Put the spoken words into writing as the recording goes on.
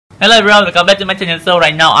Hello everyone, welcome back to my channel. So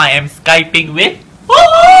right now I am Skyping with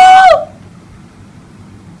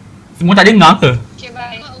semua tak dengar ke? Okay,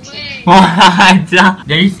 bye.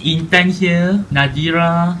 There is Intan here,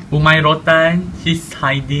 Nadira, Umairah, she's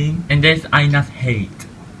hiding, and there's Aina's hate.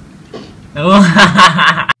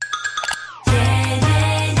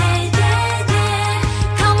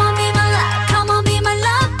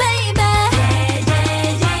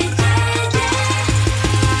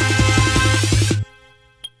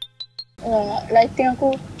 Lighting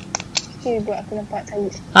aku buat aku nampak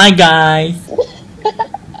cantik. Hi guys.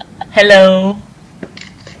 Hello.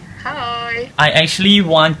 Hi. I actually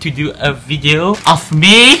want to do a video of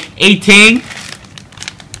me eating,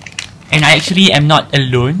 and I actually am not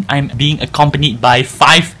alone. I'm being accompanied by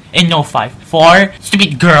 4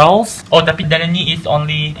 stupid girls. Oh, tapi dalam ni is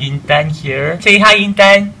only Intan here. Say hi,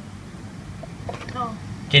 Intan. No.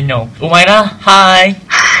 Okay, no. Umairah, hi.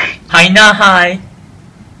 Hi. Haina, hi.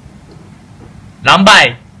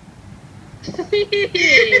 Lambai.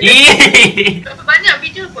 Banyak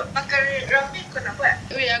video buat makan ramen kau nak buat?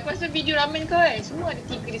 Weh, aku rasa video ramen kau semua ada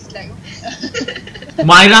 3 dislike.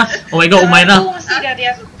 Umairah, oh my god, Umairah. Aku mesti dah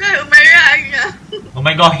dia suka Umairah. Oh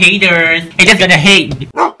my god, haters. Haters gonna hate.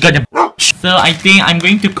 So I think I'm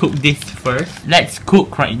going to cook this first. Let's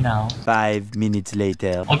cook right now. 5 minutes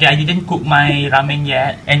later. Okay, I didn't cook my ramen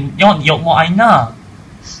yet. And yok mo Aina.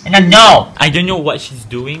 And I know. I don't know what she's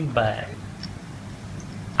doing, but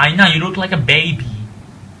Aina, you look like a baby.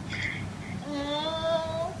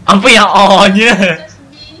 Apa yang on-nya?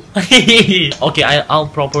 Okay, I'll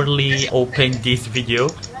properly open this video.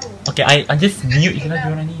 Okay, I just mute sila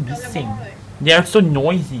diorang ni bising. They are so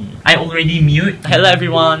noisy. I already mute. Hello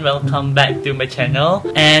everyone, welcome back to my channel.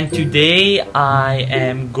 And today I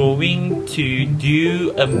am going to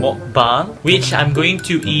do a mukbang, which I'm going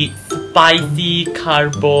to eat spicy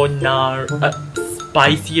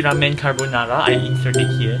ramen carbonara. I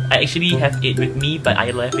inserted here. I actually have it with me, but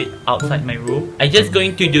I left it outside my room. I'm just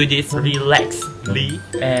going to do this relaxedly,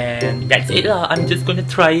 and that's it lah. I'm just gonna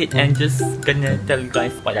try it and just gonna tell you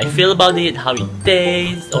guys what I feel about it, how it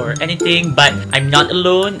tastes or anything. But I'm not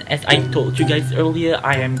alone. As I told you guys earlier,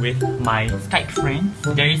 I am with my Skype friends.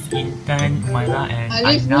 There is Intan, Umairah, and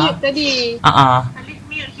Alif Aina. mute tadi. Alif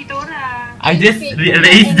mute kita orang. I just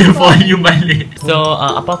raised the volume balik. So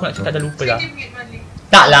apa aku nak cakap dah lupa dah.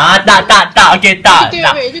 Tak lah, tak. Okay, tak.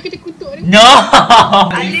 Jom kita kutuk ni. No.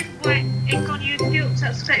 Alif buat account YouTube,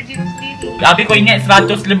 subscribe dia sendiri. Habis kau ingat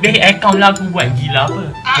 100 lebih account lah aku buat, gila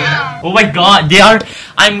apa? Oh my god,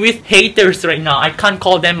 I'm with haters right now. I can't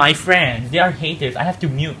call them my friends. They are haters. I have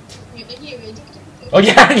to mute. Oh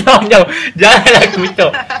yeah, no. Janganlah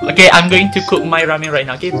kutuk. Okay, I'm going to cook my ramen right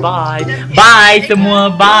now. Okay, bye. Bye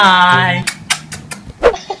semua, bye.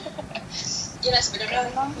 Jelas sebenarnya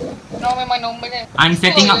memang normal kan. I'm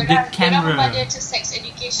setting up the camera. Orang belajar sex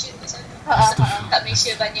education di sana. Tak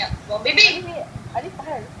Malaysia banyak. Baby, Alif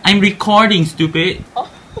faham. I'm recording, stupid. Oh.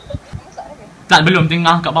 Tak, belum,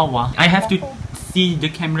 tengah kat bawah. I have to see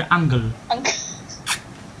the camera angle. Uncle.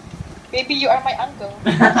 Baby, you are my uncle.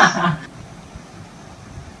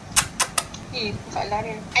 Salah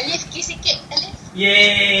dia. Alif, kiss sikit. Alif.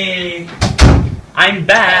 Yay! I'm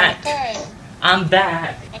back. I'm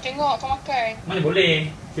back. Nak tengok kau makan. Mana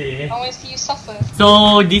boleh? I want to see you suffer.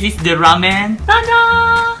 So this is the ramen. Tada!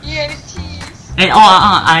 Yeah, the cheese. And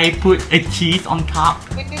I put a cheese on top.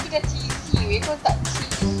 Benda tu dah cheesy weh, kau tak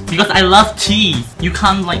cheese. Because I love cheese. You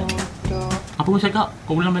can't like. Tuh. Apa kau cakap?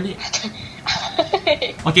 Kau ulang balik.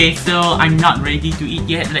 Okay, so I'm not ready to eat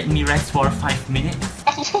yet. Let me rest for 5 minutes.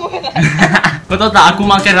 Kau tahu tak, aku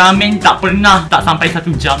makan ramen tak pernah tak sampai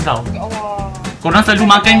 1 jam tau. Ya Allah. Korang selalu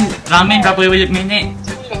makan ramen berapa minit?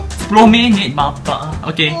 10 minit bapa.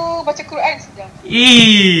 Okay. Baca Quran sejam.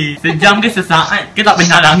 Sejam ke sesaat ke tak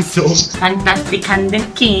pernah langsung. Fantastikan the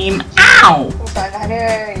Kim. Ow! Salah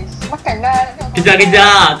dia. Makanlah.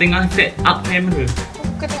 Kejap. Tengah set up camera. Aku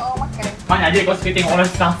suka tengok orang makan. Mana ada kau suka tengok orang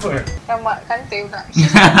suffer. Nampak kantai pula.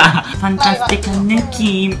 Fantastikan the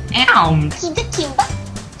Kim. Ow! Kita kimbap.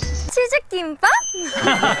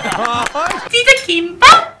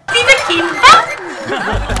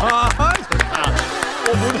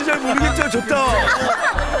 뭔지 잘 모르겠죠, 좋다.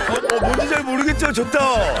 뭔지 잘 모르겠죠, 좋다.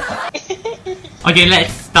 Okay,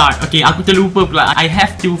 let's start. Okay, aku terlupa pula. I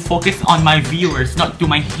have to focus on my viewers, not to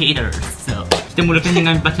my haters. So, kita mulakan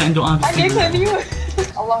dengan bacaan doa. Ada viewers.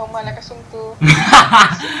 Allahumma laka sumtu.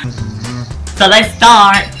 So let's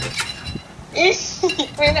start.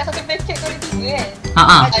 Kau nak satu paket kau ada 3 kan?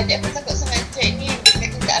 Ajak aku takut sengaja ni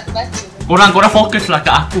dekat aku baca. Korang fokus lah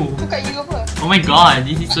kat aku. Tu kat you apa? Oh my god,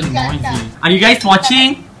 this is so noisy. Are you guys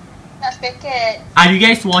watching? Nak sepaket. Are you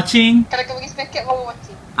guys watching? Kalau kau bagi sepaket, kau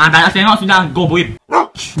watching. Tak nak tengok sudah. Go boy.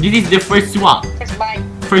 This is the first swap. First bite.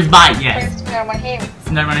 First bite, yes. Bismillahirrahmanirrahim.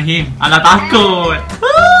 Bismillahirrahmanirrahim. Alah takut.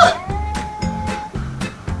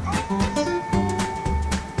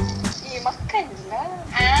 Makan je lah.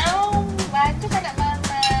 Baju tak nak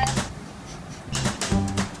mama.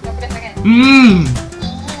 Dah pedas kan?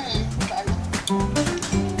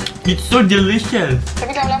 It's so delicious.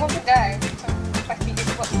 Tapi lama-lama pedas. Pasti dia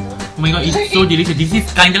buat tu. Oh my god, it's so delicious. This is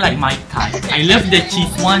kinda like my type. I love the cheese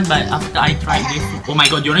one, but after I tried this, oh my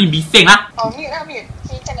god, diorang bising lah. Oh, mute lah, mute.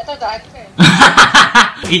 Intan nak tahu tak ada kan?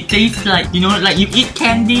 It tastes like, you know, like you eat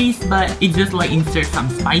candies, but it just like insert some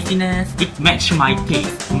spiciness. It match my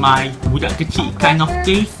taste, my budak kecil kind of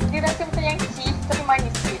taste. Dia rasa macam yang cheese tapi manis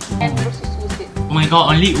sikit. And bersusu sikit. Oh my god,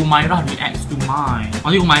 only Umairah reacts to mine.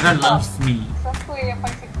 Only Umairah loves me. Siapa yang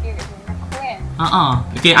paling sikit kat sini? Aku kan?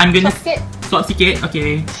 Okay, I'm gonna swap sikit.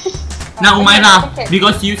 Okay. Now Umairah,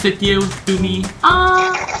 because you setia to me.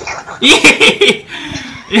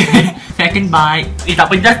 Second bite. Tak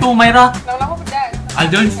pedas tu Umairah. Lama-lama pedas. I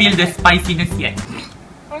don't feel the spiciness yet.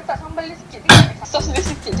 Kau letak sambal dia sikit je. Sos dia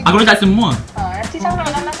sikit je. Aku letak semua. Nanti sama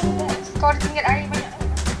lama pedas. Kau ada tinggal air banyak.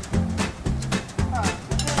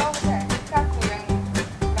 Lama pedas. Aku yang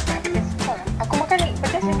makan pedas kau lah. Aku makan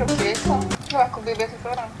pedas yang okey. Kau aku bebas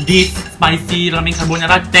seorang. This spicy ramen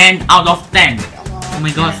carbonara 10 out of 10. Oh my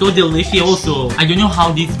god, so delicious also. I don't know how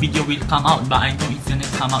this video will come out, but I know it's gonna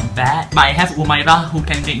come out bad. But I have Umairah who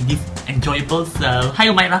can make this enjoyable, so hi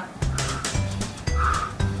Umairah.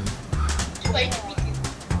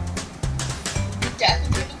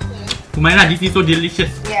 Umairah, this is so delicious.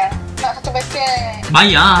 Ya, nak satu paket.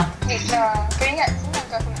 Bayar. Yes lah. Kau ingat senang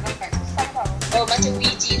ke aku nak dapat? Susah tau. Oh, macam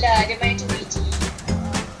Ouija lah. Dia main macam Ouija.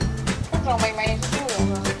 Kau orang main-main tu.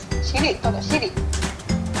 Syirik tau tak? Syirik.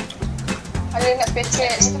 Ada nak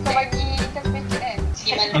paket, itu kau bagi ikan paket kan?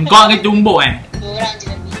 Engkau akan tumbuk Dua orang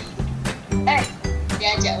je dah beli.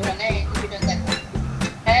 Dia ajak orang lain, tapi dia tak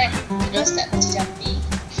tahu. Dia start macam jambi.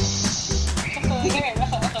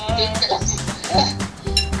 Dia tak langsung.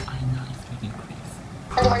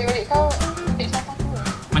 Ada balik-balik kau, tak siapa tu.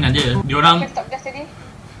 Mana ada? Diorang Kau tak pedas tadi?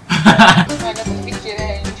 Dah tak fikir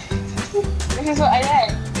kan? This is what I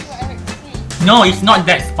like. No, it's not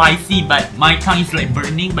that spicy, but my tongue is like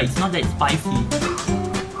burning, but it's not that spicy.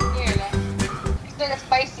 Yelah. It's not that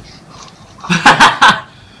spicy.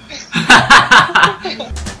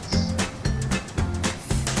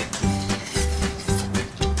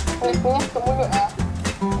 Boleh punya tutup mulut lah.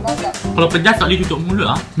 Mantap. Kalau pedas tak boleh tutup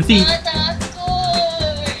mulut ah. Mesti.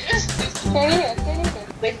 Takut. Scary ke?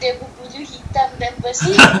 Benda berbulu hitam dan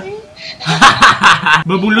bersih.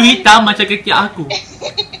 Berbulu hitam macam kaki aku.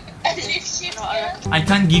 I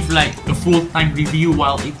can't give like a full-time review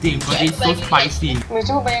while eating because it's so spicy.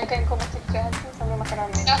 Cuba bayangkan kau masih ke hati sambil makan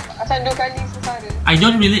ramen. Asal 2 kali sengsara. I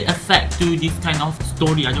don't really affect to this kind of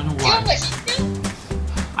story. I don't know why.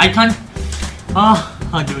 I can't.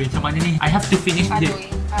 Aduh, macam mana ni? I have to finish this.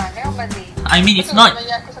 Jangan balik. I mean it's not.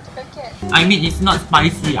 Bagi aku 1 paket. I mean it's not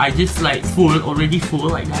spicy. I just like already full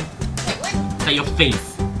like that. Like your face.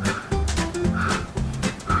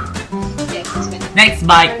 Next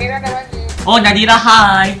bite. Nadira dah balik. Oh, Nadira,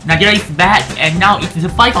 hi! Nadira is back and now it's the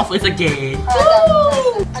 5 of us again.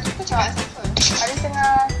 Aduh, kau cakap siapa? Ada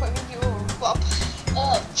tengah buat video. Buat apa?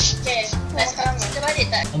 Oh, okay. Nak sekarang kita balik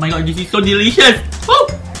tak? Oh my god, this is so delicious! Woo!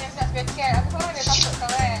 Ada nak sepaket. Aku seorang dia takut kau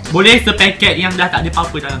kan? Boleh sepaket yang dah tak ada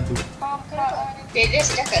apa-apa dalam tu. Dia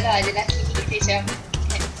cakap lah, ada lelaki ni kita macam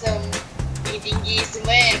handsome, tinggi semua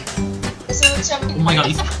kan. Oh my god,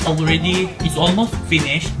 it's almost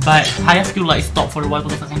finished, but I have to like stop for a while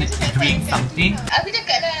because I want to drink something. Aku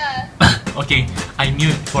cakap dah. Okay, I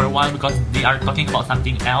mute for a while because they are talking about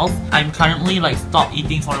something else. I'm currently like stop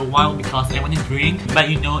eating for a while because I want to drink. But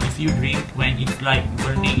you know, if you drink when it's like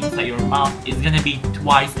burning inside your mouth, it's gonna be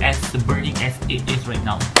twice as burning as it is right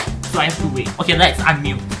now. So I have to wait. Okay, let's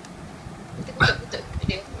unmute.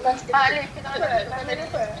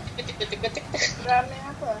 Ramen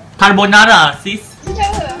apa? Carbonara, sis.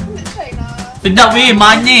 Sedap ke? Aku nak try lah. Sedap weh,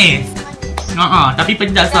 manis. Tapi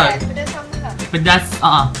pedas lah. Pedas sama lah. Pedas,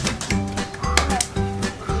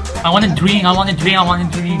 I wanna drink.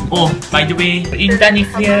 Oh, by the way, Intan is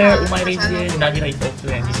here, Umairah is here, Nadira is also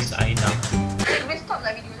here, and this is Aina. Boleh stop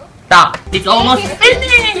lah video tu? Tak, it's almost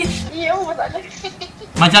finished. Ya, masalah.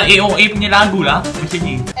 Macam AOA punya lagu lah, macam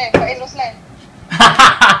ni. Kau Roslan.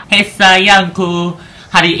 Hey sayangku,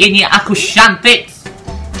 hari ini aku cantik.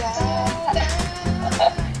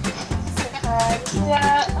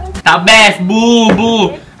 Tak best, bu.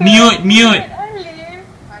 Mute.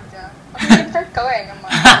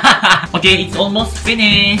 Okay, it's almost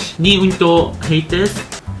finished. Ni untuk haters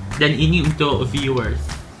dan ini untuk viewers.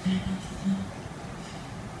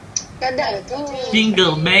 Kadang tu.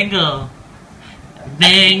 Jingle bangle.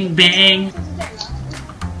 Bang bang.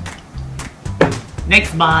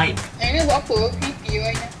 Next bite. Aina buat apa? Creepy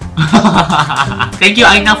Aina. Thank you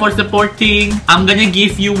Aina for supporting. I'm gonna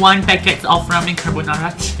give you 1 packet of ramen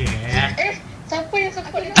carbonara. Siapa yang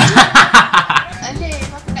support dia? Alif,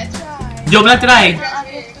 aku nak try. Jomlah try.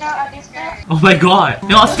 Alif nak. Oh my god.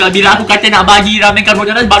 Tengok sekali bila aku kata nak bagi ramen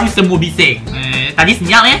carbonara baru semua bising. Tadi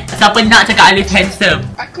senyap Siapa nak cakap Alif handsome?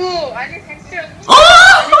 Aku, Alif handsome. Oh!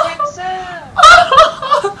 Alif handsome.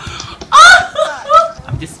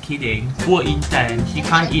 I'm just kidding. Poor Intan. She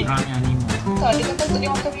can't eat ramen anymore. Tak, dia kata untuk dia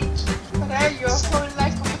makan Maggi. Padahal your whole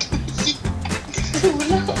life kau makan Maggi.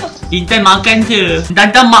 Intan makan je.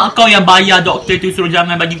 Dan mak kau yang bayar doktor tu suruh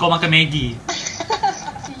jangan bagi kau makan Maggi.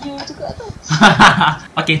 You juga tu.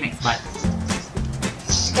 Okay, next bite.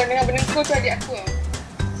 Kau dengar benda kau tu adik aku.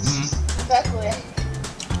 Untuk aku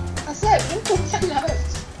Asal benda kau salah.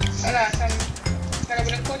 Salah kan. Kalau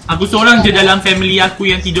benda kau. Aku seorang je dalam family aku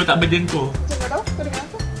yang tidur tak berdengkur. Macam mana kau dengar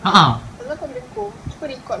apa? Haa. Kalau kau berdengkur, cuba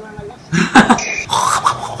record malam-malam.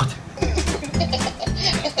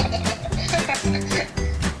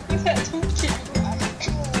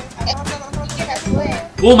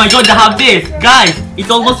 Oh my god, dah habis! Guys,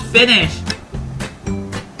 it's almost finished!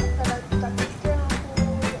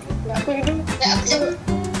 Aku hidup.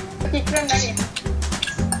 Aku ikram dah ni.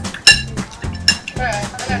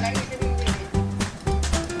 Salah nangis dia dulu.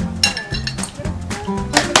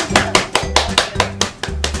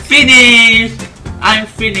 Finish! I'm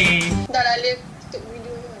finished! Dah lah, Alif tutup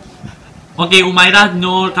video. Okay, Umairah,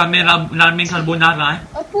 no kamera ramen carbonara.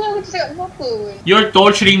 Apa aku tak cakap apa-apa pun. You're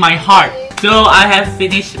torturing my heart. So, I have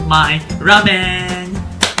finished my ramen.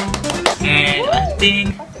 And I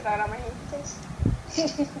think Patutlah ramai haters.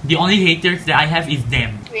 the only haters that I have is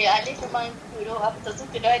them. Weh, Alif memang dulu apa tak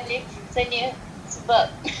suka dah Alif sana sebab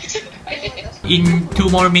In 2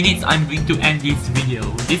 more minutes, I'm going to end this video.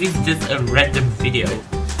 This is just a random video.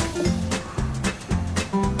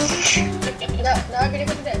 Dah habis dia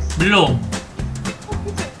pedas. Belum.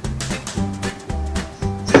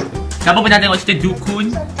 Siapa pernah tengok cerita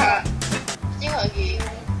Dukun? Tak. tengok lagi.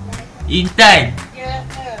 Intan, Ya.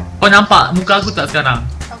 kau nampak muka aku tak sekarang?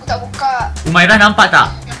 Aku tak buka. Umairah nampak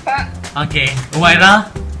tak? Nampak? Okay,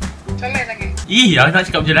 Umairah. Comel lagi. Ih, aku nak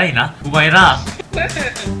cakap macam lain lah. Umairah,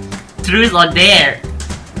 truth or dare?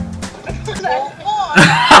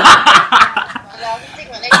 Alah, aku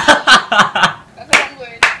tengok lagi. Aku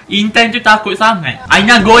bangun. Intan tu takut sangat.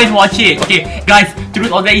 Aina, go and watch it. Okay, guys,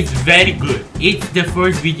 truth or dare is very good. It's the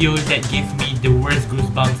first video that gave me the worst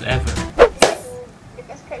goosebumps ever. Dia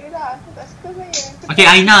tak suka dia lah. Aku tak suka saya. Okay,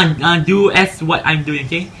 Aina, do as what I'm doing,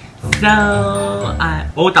 okay? So,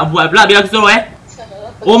 oh, tak buat pula biar aku suruh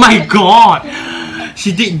Oh my god!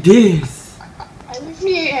 She did this! Alif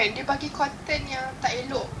ni dia bagi content yang tak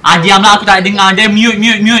elok. Diamlah, aku tak dengar. Dia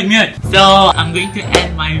mute. So, I'm going to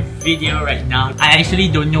end my video right now. I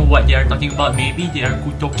actually don't know what they are talking about. Maybe they are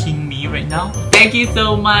kutoking me right now. Thank you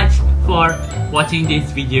so much for watching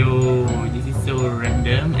this video. This is so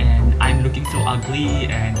random and I'm looking so ugly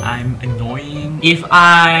and I'm annoying. If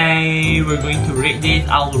I were going to rate this,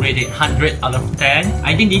 I'll rate it 100 out of 10.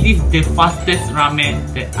 I think this is the fastest ramen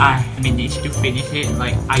that I managed to finish it.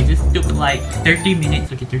 Like, I just took like 30 minutes.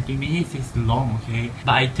 Okay, 30 minutes is long, okay?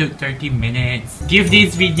 But I took 30 minutes. Give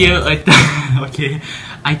this video a okay,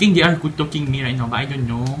 I think they are kutoking me right now, but I don't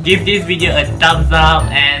know. Give this video a thumbs up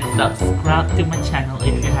and subscribe to my channel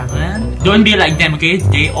if you haven't. Don't be like them, okay?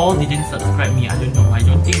 They all didn't subscribe me. I don't know. I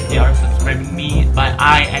don't think they are subscribing me, but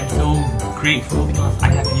I am so grateful because I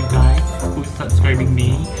have you guys who's subscribing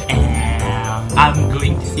me. And I'm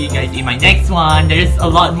going to see you guys in my next one. There's a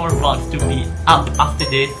lot more vlogs to be up after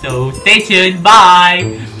this, so stay tuned.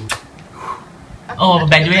 Bye! Oh,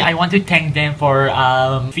 by the way, I want to thank them for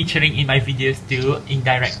featuring in my videos too,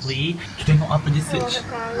 indirectly. Tengok apa dia search.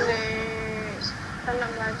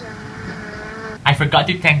 I forgot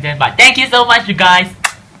to thank them, but thank you so much, you guys!